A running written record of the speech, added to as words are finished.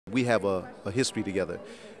We have a history together,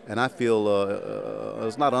 and I feel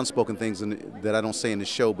there's not unspoken things that I don't say in the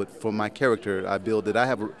show, but for my character, I build that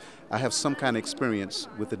I have some kind of experience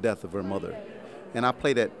with the death of her mother, and I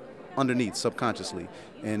play that underneath subconsciously,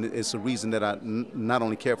 and it's a reason that I not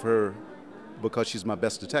only care for her because she's my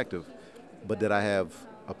best detective, but that I have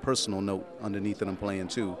a personal note underneath that I'm playing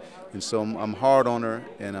too. And so I'm hard on her,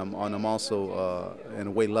 and I'm also in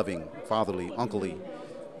a way loving, fatherly, unclely,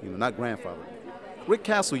 not grandfather. Rick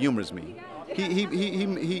Castle humors me.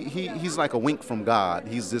 He's like a wink from God.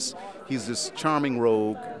 He's this charming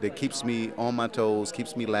rogue that keeps me on my toes,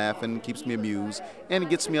 keeps me laughing, keeps me amused, and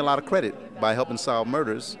gets me a lot of credit by helping solve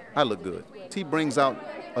murders. I look good. He brings out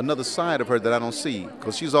another side of her that I don't see,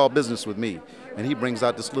 because she's all business with me. And he brings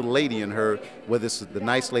out this little lady in her, whether it's the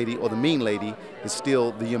nice lady or the mean lady, it's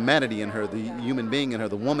still the humanity in her, the human being in her,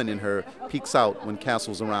 the woman in her peeks out when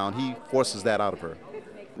Castle's around. He forces that out of her.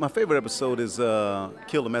 My favorite episode is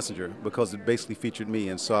Kill the Messenger, because it basically featured me,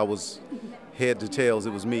 and so I was head to tails.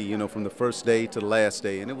 It was me, from the first day to the last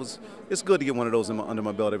day, and it's good to get one of those under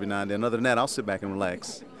my belt every now and then. Other than that, I'll sit back and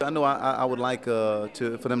relax. I know I would like for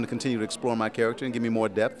them to continue to explore my character and give me more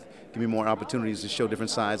depth, give me more opportunities to show different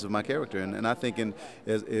sides of my character, and I think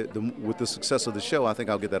with the success of the show, I think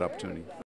I'll get that opportunity.